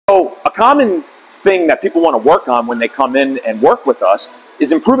So a common thing that people want to work on when they come in and work with us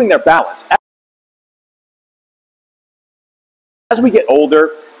is improving their balance. As we get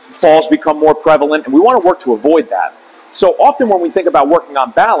older, falls become more prevalent, and we want to work to avoid that. So often when we think about working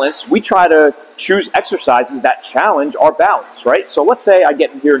on balance, we try to choose exercises that challenge our balance, right? So let's say I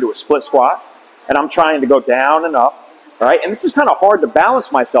get in here into a split squat, and I'm trying to go down and up, all right? And this is kind of hard to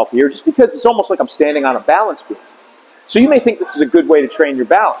balance myself here just because it's almost like I'm standing on a balance beam. So you may think this is a good way to train your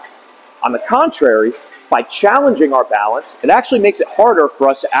balance. On the contrary, by challenging our balance, it actually makes it harder for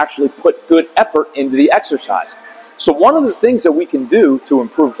us to actually put good effort into the exercise. So one of the things that we can do to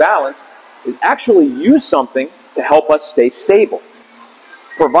improve balance is actually use something to help us stay stable.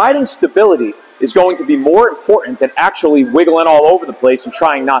 Providing stability is going to be more important than actually wiggling all over the place and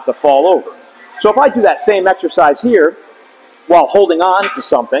trying not to fall over. So if I do that same exercise here while holding on to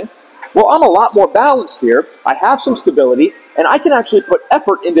something, well, I'm a lot more balanced here. I have some stability, and I can actually put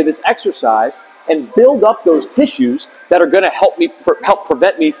effort into this exercise and build up those tissues that are going to help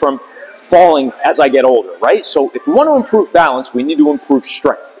prevent me from falling as I get older, right? So if we want to improve balance, we need to improve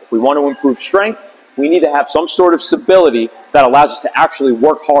strength. If we want to improve strength, we need to have some sort of stability that allows us to actually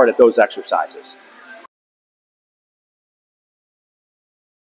work hard at those exercises.